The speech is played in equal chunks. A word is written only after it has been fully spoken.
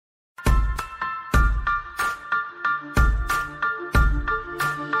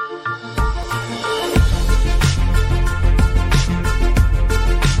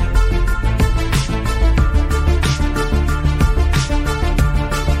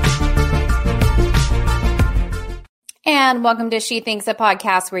And welcome to She Thinks, a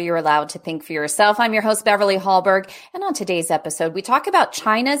podcast where you're allowed to think for yourself. I'm your host, Beverly Hallberg. And on today's episode, we talk about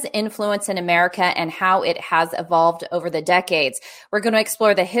China's influence in America and how it has evolved over the decades. We're going to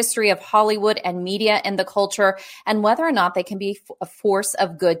explore the history of Hollywood and media in the culture and whether or not they can be a force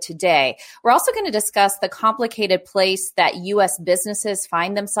of good today. We're also going to discuss the complicated place that U.S. businesses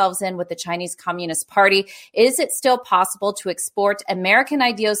find themselves in with the Chinese Communist Party. Is it still possible to export American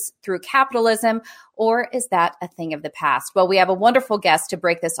ideas through capitalism? Or is that a thing of the past? Well, we have a wonderful guest to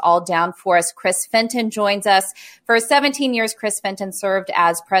break this all down for us. Chris Fenton joins us. For 17 years, Chris Fenton served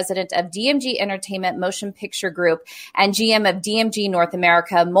as president of DMG Entertainment Motion Picture Group and GM of DMG North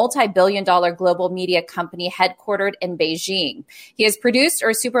America, multi-billion-dollar global media company headquartered in Beijing. He has produced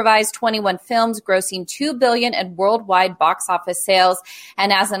or supervised 21 films, grossing $2 billion in worldwide box office sales.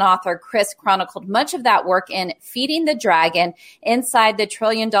 And as an author, Chris chronicled much of that work in Feeding the Dragon, Inside the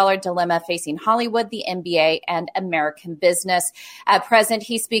Trillion-Dollar Dilemma Facing Hollywood, the NBA, and American business. At present,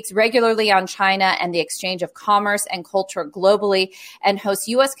 he speaks regularly on China and the exchange of commerce and culture globally and hosts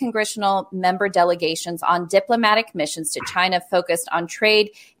U.S. congressional member delegations on diplomatic missions to China focused on trade,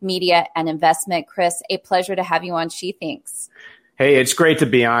 media, and investment. Chris, a pleasure to have you on She Thinks. Hey, it's great to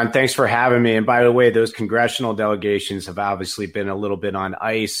be on. Thanks for having me. And by the way, those congressional delegations have obviously been a little bit on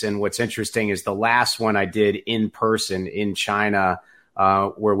ice. And what's interesting is the last one I did in person in China,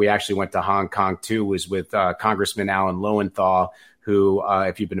 where we actually went to Hong Kong too, was with Congressman Alan Lowenthal, who,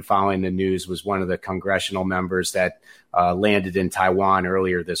 if you've been following the news, was one of the congressional members that landed in Taiwan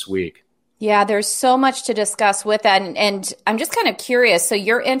earlier this week. Yeah, there's so much to discuss with that. And I'm just kind of curious. So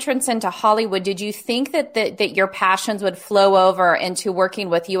your entrance into Hollywood, did you think that your passions would flow over into working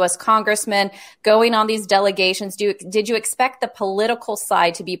with U.S. congressmen, going on these delegations? Did you expect the political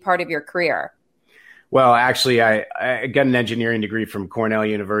side to be part of your career? Well, actually, I got an engineering degree from Cornell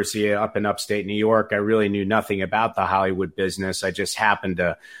University up in upstate New York. I really knew nothing about the Hollywood business. I just happened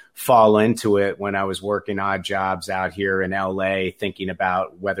to fall into it when I was working odd jobs out here in LA, thinking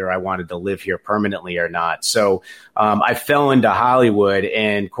about whether I wanted to live here permanently or not. So I fell into Hollywood,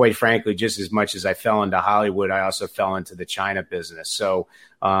 and quite frankly, just as much as I fell into Hollywood, I also fell into the China business. So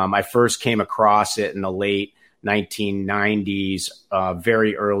I first came across it in the late 1990s,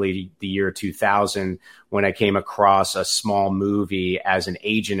 very early the year 2000, when I came across a small movie as an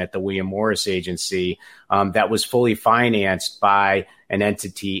agent at the William Morris Agency that was fully financed by an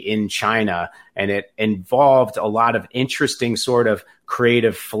entity in China. And it involved a lot of interesting sort of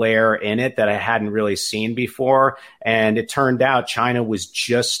creative flair in it that I hadn't really seen before. And it turned out China was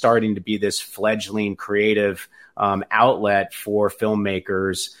just starting to be this fledgling creative outlet for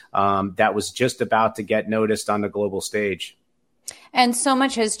filmmakers that was just about to get noticed on the global stage. And so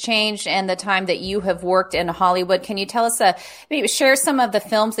much has changed in the time that you have worked in Hollywood. Can you tell us, maybe share some of the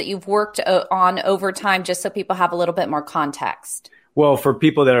films that you've worked on over time, just so people have a little bit more context? Well, for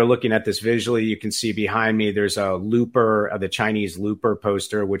people that are looking at this visually, you can see behind me, there's a Looper, the Chinese Looper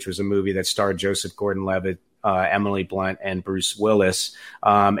poster, which was a movie that starred Joseph Gordon-Levitt, Emily Blunt, and Bruce Willis.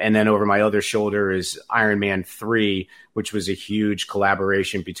 And then over my other shoulder is Iron Man 3, which was a huge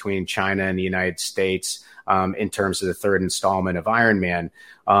collaboration between China and the United States in terms of the third installment of Iron Man.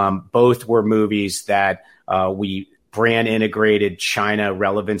 Both were movies that we brand integrated China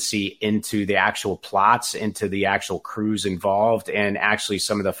relevancy into the actual plots, into the actual crews involved, and actually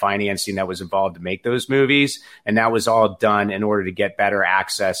some of the financing that was involved to make those movies. And that was all done in order to get better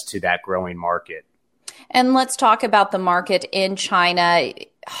access to that growing market. And let's talk about the market in China.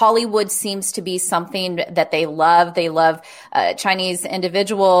 Hollywood seems to be something that they love. They love Chinese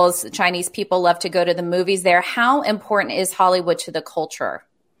individuals. Chinese people love to go to the movies there. How important is Hollywood to the culture?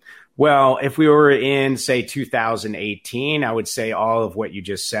 Well, if we were in, say, 2018, I would say all of what you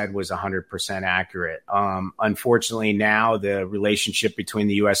just said was 100% accurate. Unfortunately, now the relationship between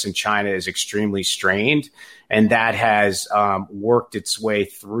the U.S. and China is extremely strained, and that has worked its way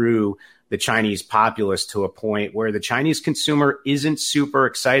through the Chinese populace to a point where the Chinese consumer isn't super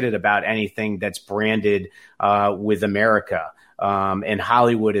excited about anything that's branded with America. And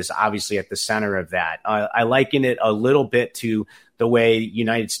Hollywood is obviously at the center of that. I liken it a little bit to the way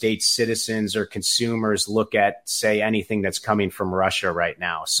United States citizens or consumers look at, say, anything that's coming from Russia right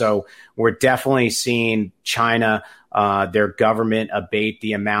now. So we're definitely seeing China, their government abate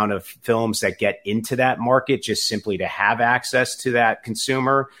the amount of films that get into that market just simply to have access to that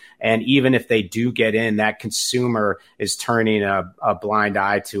consumer. And even if they do get in, that consumer is turning a blind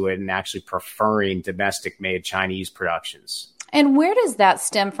eye to it and actually preferring domestic-made Chinese productions. And where does that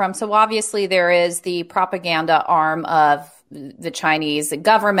stem from? So obviously there is the propaganda arm of the Chinese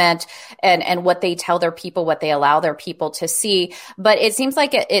government and what they tell their people, what they allow their people to see. But it seems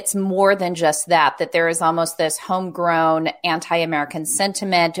like it's more than just that there is almost this homegrown anti-American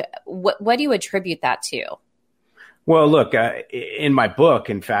sentiment. What do you attribute that to? Well, look, in my book,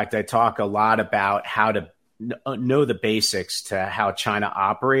 in fact, I talk a lot about how to know the basics to how China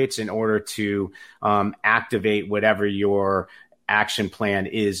operates in order to activate whatever your action plan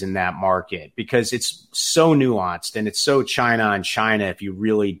is in that market, because it's so nuanced and it's so China on China if you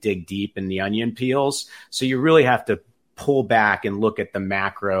really dig deep in the onion peels. So you really have to pull back and look at the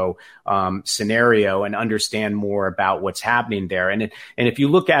macro scenario and understand more about what's happening there. And if you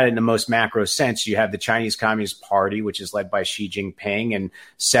look at it in the most macro sense, you have the Chinese Communist Party, which is led by Xi Jinping, and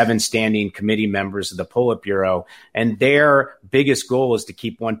 7 standing committee members of the Politburo. And their biggest goal is to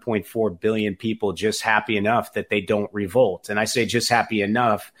keep 1.4 billion people just happy enough that they don't revolt. And I say just happy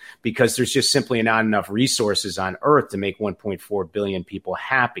enough because there's just simply not enough resources on Earth to make 1.4 billion people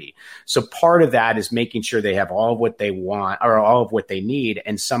happy. So part of that is making sure they have all of what they want, or all of what they need,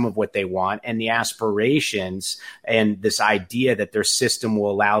 and some of what they want, and the aspirations and this idea that their system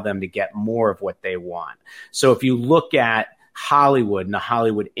will allow them to get more of what they want. So if you look at Hollywood and the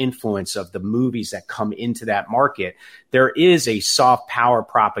Hollywood influence of the movies that come into that market, there is a soft power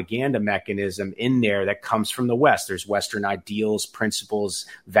propaganda mechanism in there that comes from the West. There's Western ideals, principles,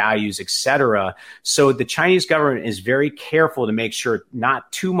 values, etc. So the Chinese government is very careful to make sure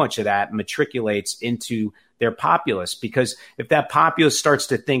not too much of that matriculates into their populace, because if that populace starts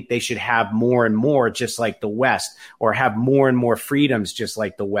to think they should have more and more just like the West, or have more and more freedoms just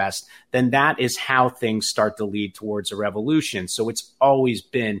like the West, then that is how things start to lead towards a revolution. So it's always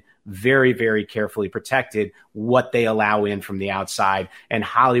been very, very carefully protected what they allow in from the outside. And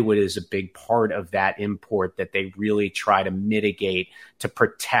Hollywood is a big part of that import that they really try to mitigate to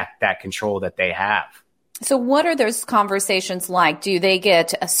protect that control that they have. So what are those conversations like? Do they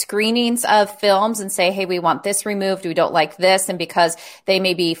get screenings of films and say, hey, we want this removed, we don't like this? And because they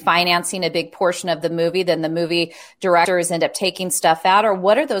may be financing a big portion of the movie, then the movie directors end up taking stuff out? Or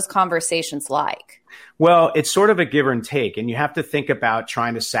what are those conversations like? Well, it's sort of a give and take, and you have to think about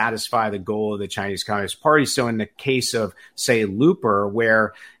trying to satisfy the goal of the Chinese Communist Party. So in the case of, say, Looper,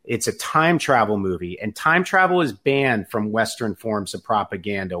 where it's a time travel movie, and time travel is banned from Western forms of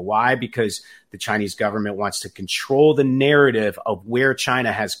propaganda. Why? Because the Chinese government wants to control the narrative of where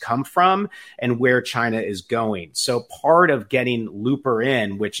China has come from and where China is going. So part of getting Looper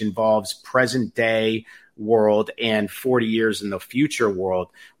in, which involves present day world and 40 years in the future world,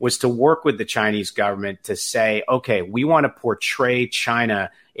 was to work with the Chinese government to say, okay, we want to portray China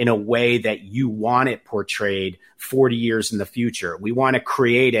in a way that you want it portrayed 40 years in the future. We want to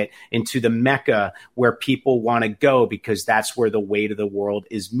create it into the Mecca where people want to go because that's where the weight of the world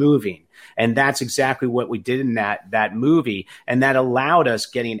is moving. And that's exactly what we did in that movie. And that allowed us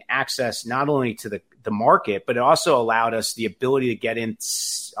getting access not only to the market, but it also allowed us the ability to get in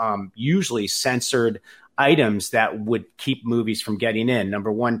usually censored items that would keep movies from getting in.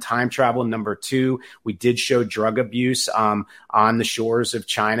 Number one, time travel. Number two, we did show drug abuse on the shores of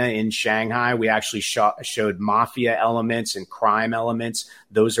China in Shanghai. We actually showed mafia elements and crime elements.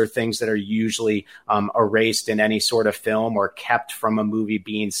 Those are things that are usually erased in any sort of film or kept from a movie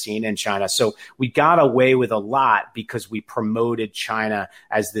being seen in China. So we got away with a lot because we promoted China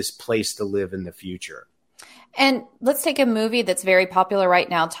as this place to live in the future. And let's take a movie that's very popular right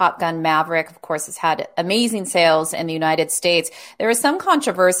now, Top Gun Maverick. Of course, has had amazing sales in the United States. There is some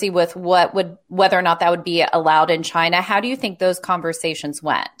controversy with whether or not that would be allowed in China. How do you think those conversations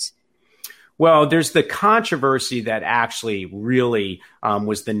went? Well, there's the controversy that actually really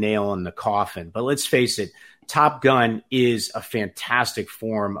was the nail in the coffin. But let's face it, Top Gun is a fantastic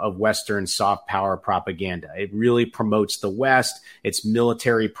form of Western soft power propaganda. It really promotes the West, its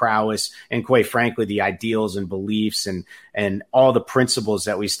military prowess, and quite frankly, the ideals and beliefs and all the principles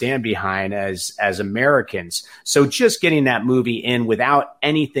that we stand behind as Americans. So just getting that movie in without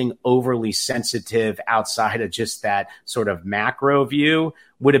anything overly sensitive outside of just that sort of macro view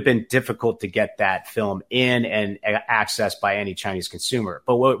would have been difficult to get that film in and accessed by any Chinese consumer.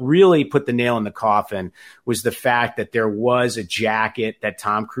 But what really put the nail in the coffin was the fact that there was a jacket that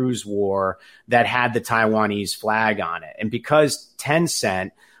Tom Cruise wore that had the Taiwanese flag on it. And because Tencent,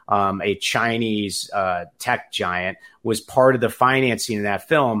 a Chinese tech giant, was part of the financing of that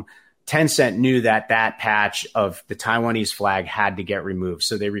film, Tencent knew that that patch of the Taiwanese flag had to get removed.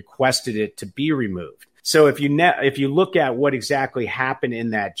 So they requested it to be removed. So if you look at what exactly happened in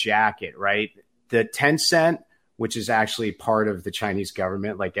that jacket, right, the Tencent, which is actually part of the Chinese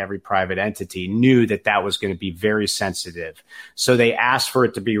government, like every private entity, knew that that was going to be very sensitive. So they asked for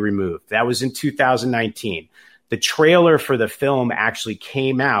it to be removed. That was in 2019. The trailer for the film actually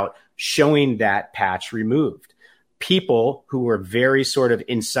came out showing that patch removed. People who were very sort of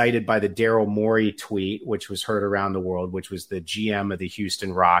incited by the Daryl Morey tweet, which was heard around the world, which was the GM of the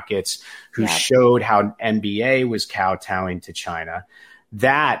Houston Rockets, who showed how NBA was kowtowing to China.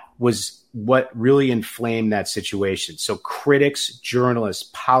 That was what really inflamed that situation. So critics, journalists,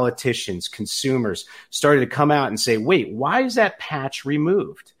 politicians, consumers started to come out and say, wait, why is that patch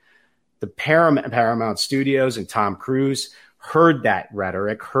removed? The Paramount Studios and Tom Cruise heard that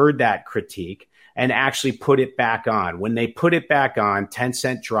rhetoric, heard that critique, and actually put it back on. When they put it back on,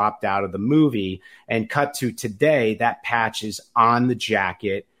 Tencent dropped out of the movie, and cut to today, that patch is on the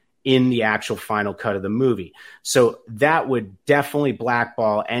jacket in the actual final cut of the movie. So that would definitely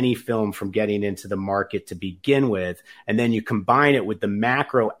blackball any film from getting into the market to begin with. And then you combine it with the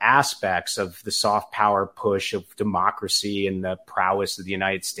macro aspects of the soft power push of democracy and the prowess of the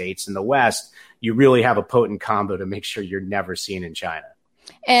United States and the West, you really have a potent combo to make sure you're never seen in China.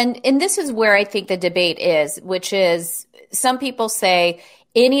 And this is where I think the debate is, which is some people say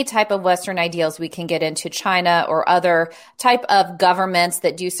any type of Western ideals we can get into China or other type of governments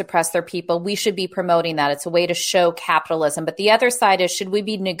that do suppress their people, we should be promoting that. It's a way to show capitalism. But the other side is, should we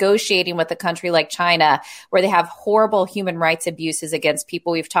be negotiating with a country like China where they have horrible human rights abuses against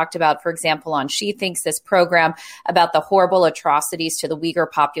people? We've talked about, for example, on She Thinks, this program about the horrible atrocities to the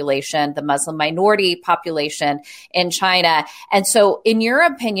Uyghur population, the Muslim minority population in China. And so in your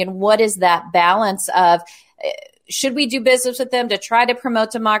opinion, what is that balance of should we do business with them to try to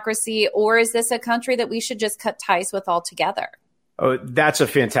promote democracy, or is this a country that we should just cut ties with altogether? Oh, that's a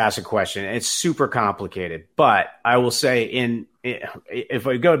fantastic question. It's super complicated, but I will say if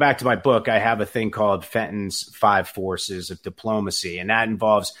I go back to my book, I have a thing called Fenton's 5 Forces of Diplomacy, and that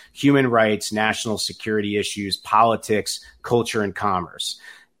involves human rights, national security issues, politics, culture, and commerce.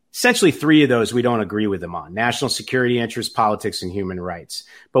 Essentially, 3 of those we don't agree with them on: national security interests, politics, and human rights.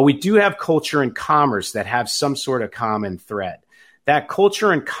 But we do have culture and commerce that have some sort of common thread. That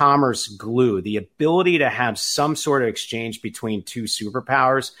culture and commerce glue, the ability to have some sort of exchange between 2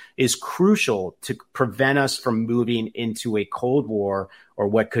 superpowers, is crucial to prevent us from moving into a Cold War, or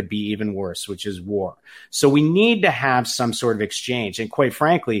what could be even worse, which is war. So we need to have some sort of exchange. And quite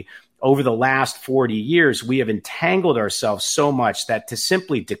frankly, over the last 40 years, we have entangled ourselves so much that to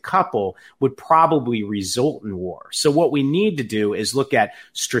simply decouple would probably result in war. So what we need to do is look at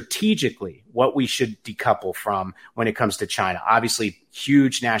strategically what we should decouple from when it comes to China. Obviously,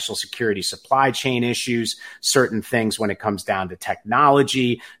 huge national security supply chain issues, certain things when it comes down to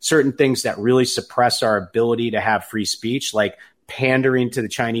technology, certain things that really suppress our ability to have free speech, like pandering to the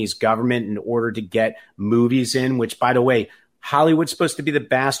Chinese government in order to get movies in, which, by the way, Hollywood's supposed to be the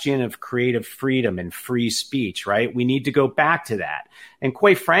bastion of creative freedom and free speech, right? We need to go back to that. And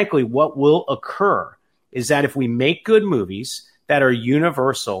quite frankly, what will occur is that if we make good movies that are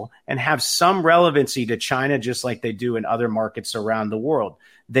universal and have some relevancy to China, just like they do in other markets around the world,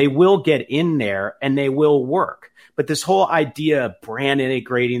 they will get in there and they will work. But this whole idea of brand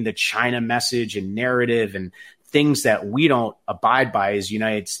integrating the China message and narrative and things that we don't abide by as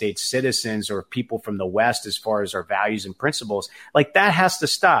United States citizens or people from the West as far as our values and principles, like that has to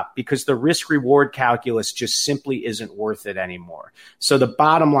stop, because the risk reward calculus just simply isn't worth it anymore. So the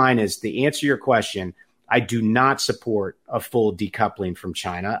bottom line is, to answer your question, I do not support a full decoupling from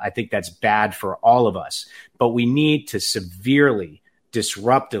China. I think that's bad for all of us, but we need to severely,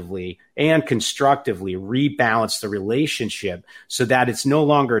 disruptively, and constructively rebalance the relationship so that it's no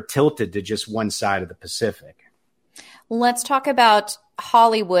longer tilted to just one side of the Pacific. Let's talk about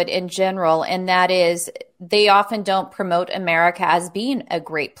Hollywood in general, and that is, they often don't promote America as being a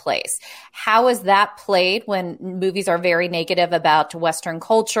great place. How is that played when movies are very negative about Western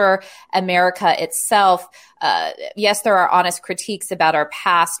culture, America itself? Yes, there are honest critiques about our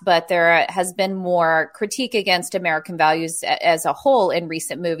past, but there has been more critique against American values as a whole in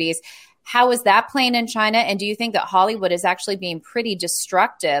recent movies. How is that playing in China? And do you think that Hollywood is actually being pretty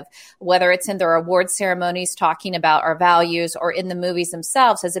destructive, whether it's in their award ceremonies talking about our values or in the movies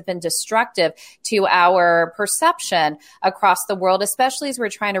themselves? Has it been destructive to our perception across the world, especially as we're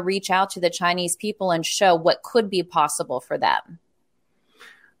trying to reach out to the Chinese people and show what could be possible for them?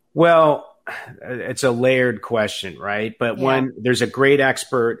 Well, it's a layered question, right? But when there's a great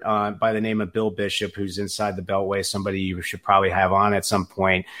expert by the name of Bill Bishop, who's inside the Beltway, somebody you should probably have on at some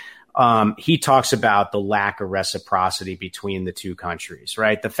point. He talks about the lack of reciprocity between the 2 countries,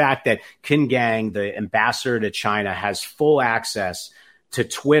 right? The fact that Qin Gang, the ambassador to China, has full access to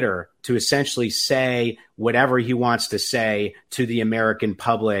Twitter to essentially say whatever he wants to say to the American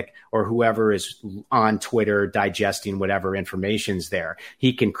public or whoever is on Twitter digesting whatever information's there.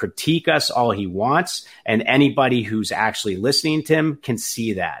 He can critique us all he wants, and anybody who's actually listening to him can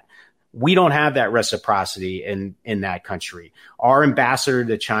see that. We don't have that reciprocity in that country. Our ambassador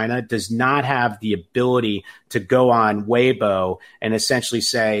to China does not have the ability to go on Weibo and essentially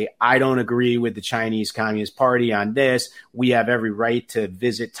say, I don't agree with the Chinese Communist Party on this. We have every right to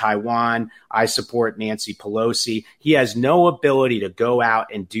visit Taiwan. I support Nancy Pelosi. He has no ability to go out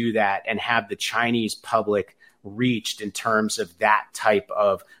and do that and have the Chinese public reached in terms of that type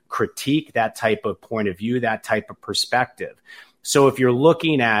of critique, that type of point of view, that type of perspective. So if you're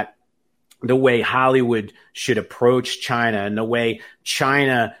looking at the way Hollywood should approach China and the way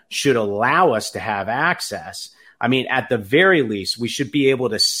China should allow us to have access, I mean, at the very least, we should be able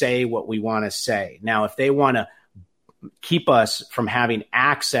to say what we want to say. Now, if they want to keep us from having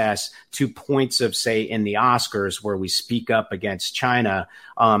access to points of, say, in the Oscars where we speak up against China,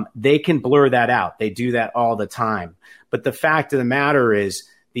 they can blur that out. They do that all the time. But the fact of the matter is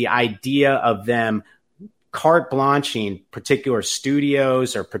the idea of them carte blanching particular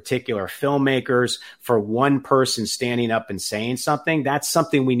studios or particular filmmakers for one person standing up and saying something, that's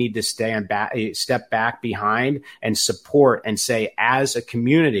something we need to step back behind and support and say, as a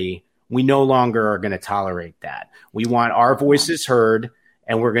community, we no longer are going to tolerate that. We want our voices heard,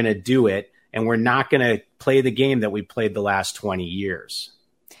 and we're going to do it, and we're not going to play the game that we played the last 20 years.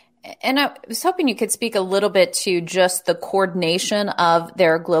 And I was hoping you could speak a little bit to just the coordination of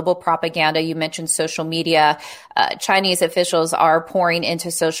their global propaganda. You mentioned social media. Chinese officials are pouring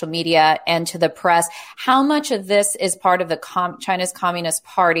into social media and to the press. How much of this is part of the China's Communist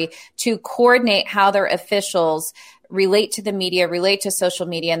Party to coordinate how their officials relate to the media, relate to social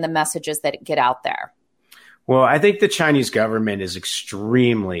media, and the messages that get out there? Well, I think the Chinese government is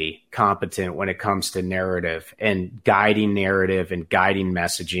extremely competent when it comes to narrative and guiding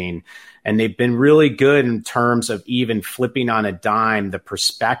messaging. And they've been really good in terms of even flipping on a dime the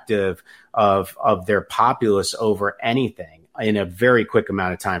perspective of their populace over anything in a very quick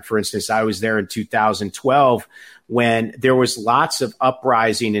amount of time. For instance, I was there in 2012 when there was lots of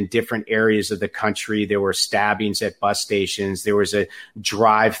uprising in different areas of the country. There were stabbings at bus stations. There was a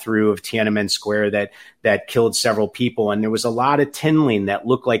drive-through of Tiananmen Square that killed several people. And there was a lot of kindling that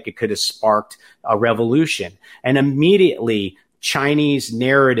looked like it could have sparked a revolution. And immediately, Chinese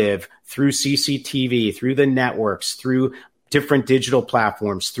narrative through CCTV, through the networks, through different digital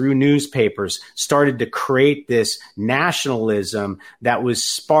platforms, through newspapers, started to create this nationalism that was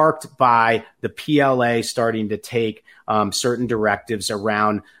sparked by the PLA starting to take certain directives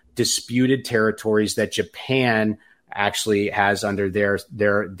around disputed territories that Japan actually has under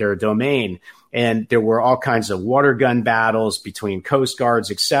their domain. And there were all kinds of water gun battles between Coast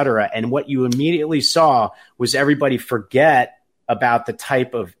Guards, et cetera. And what you immediately saw was everybody forget about the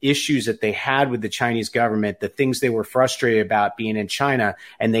type of issues that they had with the Chinese government, the things they were frustrated about being in China,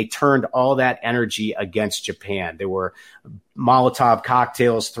 and they turned all that energy against Japan. There were Molotov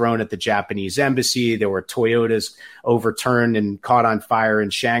cocktails thrown at the Japanese embassy. There were Toyotas overturned and caught on fire in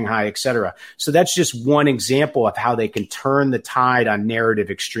Shanghai, et cetera. So that's just one example of how they can turn the tide on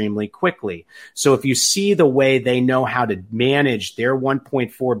narrative extremely quickly. So if you see the way they know how to manage their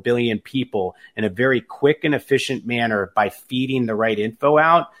 1.4 billion people in a very quick and efficient manner by feeding the right info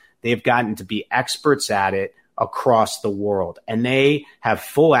out, they've gotten to be experts at it across the world. And they have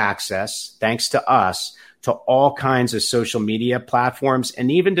full access, thanks to us, to all kinds of social media platforms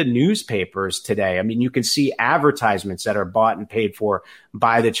and even to newspapers today. I mean, you can see advertisements that are bought and paid for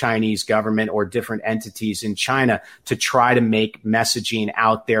by the Chinese government or different entities in China to try to make messaging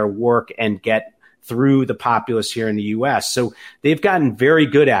out there work and get through the populace here in the U.S. So they've gotten very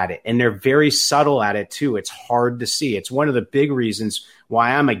good at it, and they're very subtle at it too. It's hard to see. It's one of the big reasons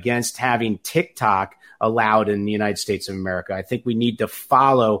why I'm against having TikTok allowed in the United States of America. I think we need to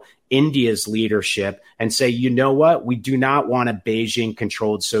follow India's leadership and say, you know what? We do not want a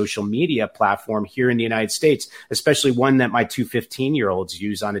Beijing-controlled social media platform here in the United States, especially one that my two 15-year-olds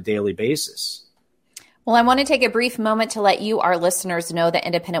use on a daily basis. Well, I want to take a brief moment to let you, our listeners, know that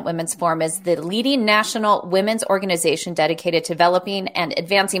Independent Women's Forum is the leading national women's organization dedicated to developing and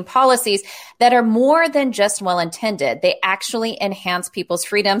advancing policies that are more than just well-intended. They actually enhance people's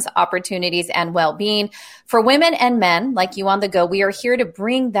freedoms, opportunities, and well-being. For women and men like you on the go, we are here to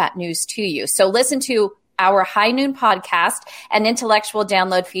bring that news to you. So listen to our High Noon podcast, an intellectual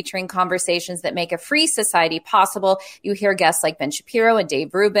download featuring conversations that make a free society possible. You hear guests like Ben Shapiro and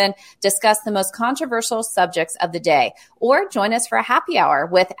Dave Rubin discuss the most controversial subjects of the day. Or join us for a happy hour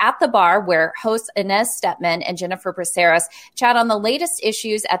with At the Bar, where hosts Inez Stepman and Jennifer Braceras chat on the latest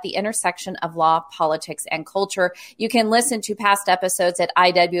issues at the intersection of law, politics, and culture. You can listen to past episodes at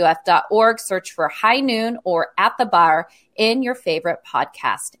IWF.org. Search for High Noon or At the Bar in your favorite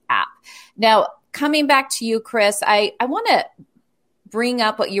podcast app. Now, coming back to you, Chris, I want to bring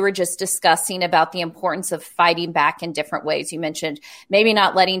up what you were just discussing about the importance of fighting back in different ways. You mentioned maybe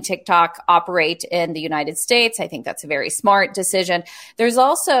not letting TikTok operate in the United States. I think that's a very smart decision. There's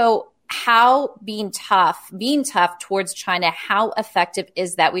also how being tough towards China, how effective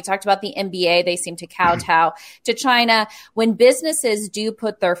is that? We talked about the NBA. They seem to kowtow to China. When businesses do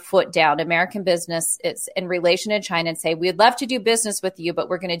put their foot down, American business is in relation to China and say, we'd love to do business with you, but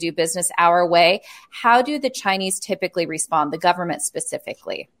we're going to do business our way. How do the Chinese typically respond, the government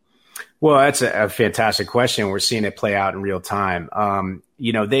specifically? Well, that's a fantastic question. We're seeing it play out in real time.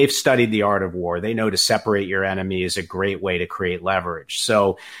 They've studied the art of war. They know to separate your enemy is a great way to create leverage.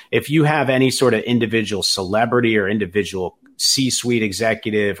 So if you have any sort of individual celebrity or individual C-suite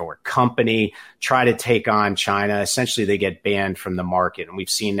executive or company try to take on China, essentially they get banned from the market. And we've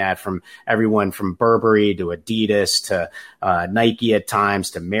seen that from everyone from Burberry to Adidas to Nike at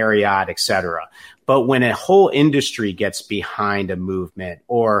times to Marriott, et cetera. But when a whole industry gets behind a movement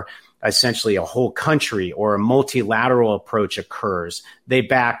or essentially a whole country or a multilateral approach occurs, they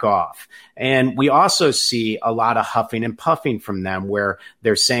back off. And we also see a lot of huffing and puffing from them where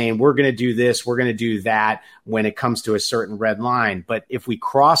they're saying, we're going to do this, we're going to do that when it comes to a certain red line. But if we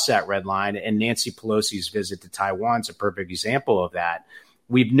cross that red line, and Nancy Pelosi's visit to Taiwan is a perfect example of that,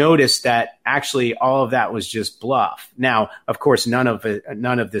 we've noticed that actually all of that was just bluff. Now, of course, none of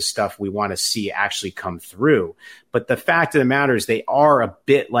this stuff we want to see actually come through. But the fact of the matter is they are a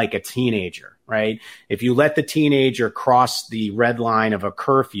bit like a teenager, right? If you let the teenager cross the red line of a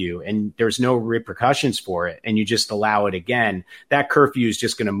curfew and there's no repercussions for it and you just allow it again, that curfew is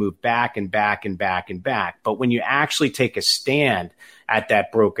just going to move back and back and back and back. But when you actually take a stand at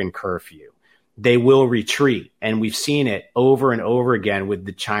that broken curfew, they will retreat. And we've seen it over and over again with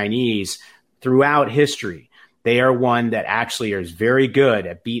the Chinese throughout history. They are one that actually is very good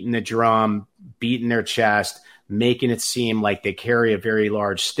at beating the drum, beating their chest, making it seem like they carry a very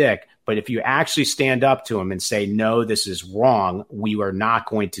large stick. But if you actually stand up to them and say, no, this is wrong, we are not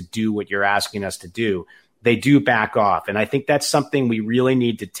going to do what you're asking us to do, they do back off. And I think that's something we really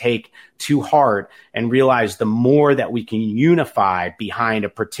need to take to heart and realize the more that we can unify behind a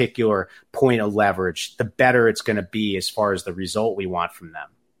particular point of leverage, the better it's going to be as far as the result we want from them.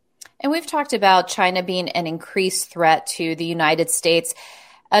 And we've talked about China being an increased threat to the United States.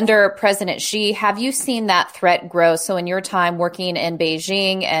 Under President Xi, have you seen that threat grow? So in your time working in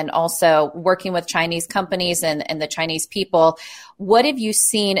Beijing and also working with Chinese companies and the Chinese people, what have you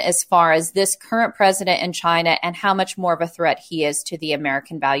seen as far as this current president in China and how much more of a threat he is to the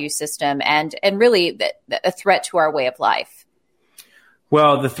American value system and really a threat to our way of life?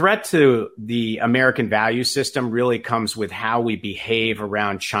 Well, the threat to the American value system really comes with how we behave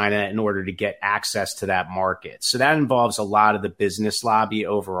around China in order to get access to that market. So that involves a lot of the business lobby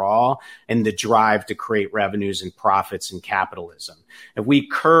overall and the drive to create revenues and profits and capitalism. If we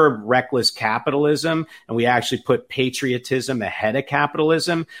curb reckless capitalism and we actually put patriotism ahead of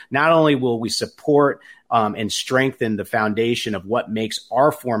capitalism, not only will we support and strengthen the foundation of what makes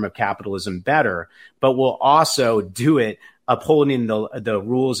our form of capitalism better, but we'll also do it upholding the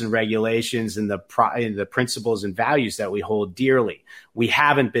rules and regulations and the principles and values that we hold dearly. We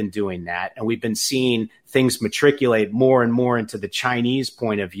haven't been doing that, and we've been seeing things matriculate more and more into the Chinese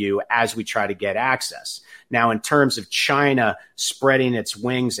point of view as we try to get access. Now, in terms of China spreading its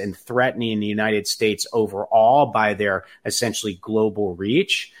wings and threatening the United States overall by their essentially global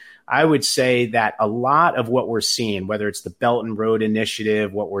reach, I would say that a lot of what we're seeing, whether it's the Belt and Road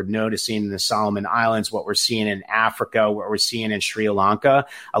Initiative, what we're noticing in the Solomon Islands, what we're seeing in Africa, what we're seeing in Sri Lanka,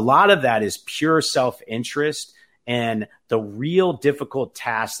 a lot of that is pure self-interest and the real difficult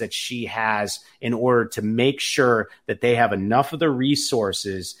task that she has in order to make sure that they have enough of the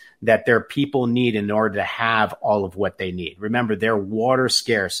resources that their people need in order to have all of what they need. Remember, they're water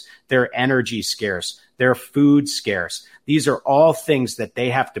scarce, they're energy scarce, they're food scarce. These are all things that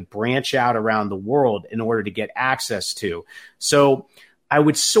they have to branch out around the world in order to get access to. So I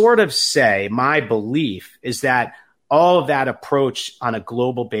would sort of say my belief is that all of that approach on a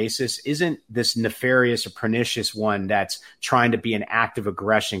global basis isn't this nefarious or pernicious one that's trying to be an act of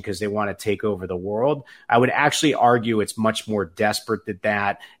aggression because they want to take over the world. I would actually argue it's much more desperate than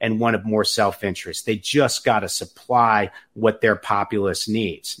that and one of more self-interest. They just got to supply what their populace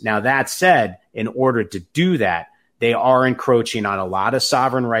needs. Now, that said, in order to do that, they are encroaching on a lot of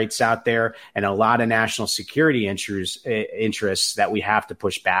sovereign rights out there and a lot of national security interests that we have to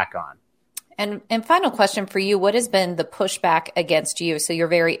push back on. And final question for you, what has been the pushback against you? So you're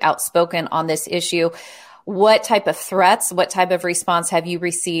very outspoken on this issue. What type of threats, what type of response have you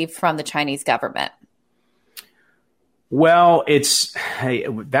received from the Chinese government? Well,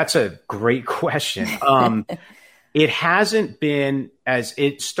 that's a great question. It hasn't been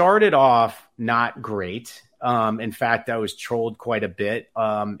it started off not great. In fact, I was trolled quite a bit.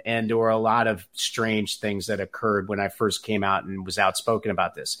 And there were a lot of strange things that occurred when I first came out and was outspoken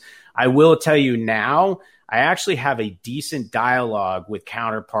about this. I will tell you now, I actually have a decent dialogue with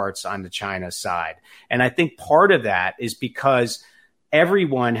counterparts on the China side. And I think part of that is because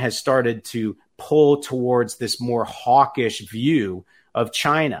everyone has started to pull towards this more hawkish view of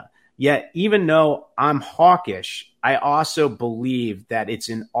China. Yet, even though I'm hawkish, I also believe that it's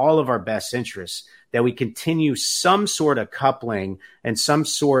in all of our best interests that we continue some sort of coupling and some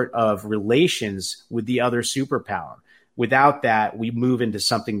sort of relations with the other superpower. Without that, we move into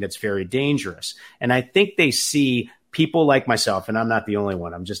something that's very dangerous. And I think they see people like myself, and I'm not the only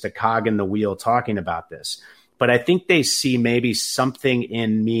one, I'm just a cog in the wheel talking about this. But I think they see maybe something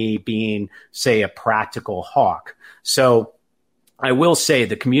in me being, say, a practical hawk. So I will say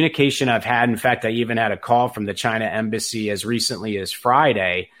the communication I've had, in fact, I even had a call from the China embassy as recently as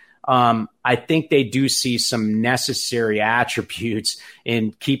Friday. I think they do see some necessary attributes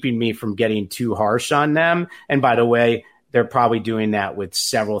in keeping me from getting too harsh on them. And by the way, they're probably doing that with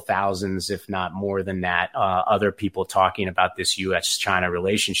several thousands, if not more than that, other people talking about this U.S.-China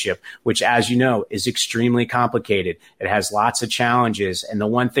relationship, which, as you know, is extremely complicated. It has lots of challenges. And the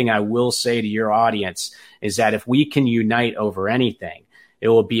one thing I will say to your audience is that if we can unite over anything, it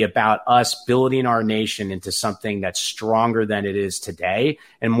will be about us building our nation into something that's stronger than it is today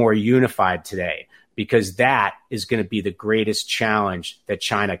and more unified today, because that is going to be the greatest challenge that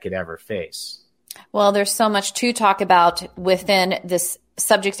China could ever face. Well, there's so much to talk about within this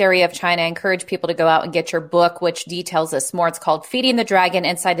subject area of China. I encourage people to go out and get your book, which details this more. It's called Feeding the Dragon: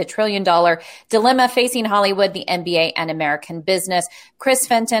 Inside the $1 Trillion Dilemma Facing Hollywood, the NBA, and American Business. Chris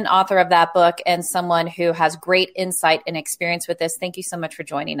Fenton, author of that book, and someone who has great insight and experience with this. Thank you so much for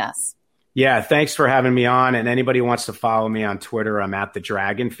joining us. Yeah, thanks for having me on. And anybody who wants to follow me on Twitter, I'm at The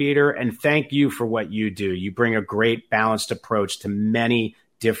Dragon Feeder. And thank you for what you do. You bring a great balanced approach to many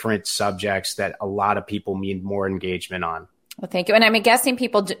different subjects that a lot of people need more engagement on. Well, thank you. And I'm guessing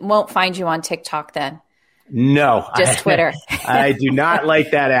people won't find you on TikTok then. No. Just Twitter. I do not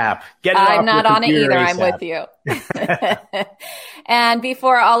like that app. Get it off I'm not on it either. ASAP. I'm with you. And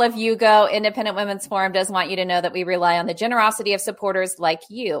before all of you go, Independent Women's Forum does want you to know that we rely on the generosity of supporters like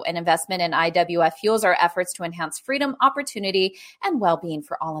you. An investment in IWF fuels our efforts to enhance freedom, opportunity, and well-being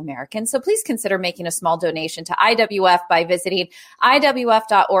for all Americans. So please consider making a small donation to IWF by visiting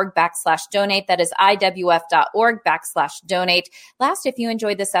IWF.org/donate. That is IWF.org/donate. Last, if you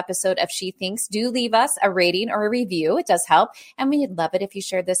enjoyed this episode of She Thinks, do leave us a rating or a review. It does help. And we'd love it if you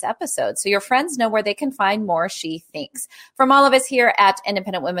shared this episode so your friends know where they can find more She Thinks. From all of us here at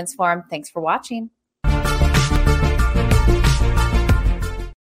Independent Women's Forum, thanks for watching.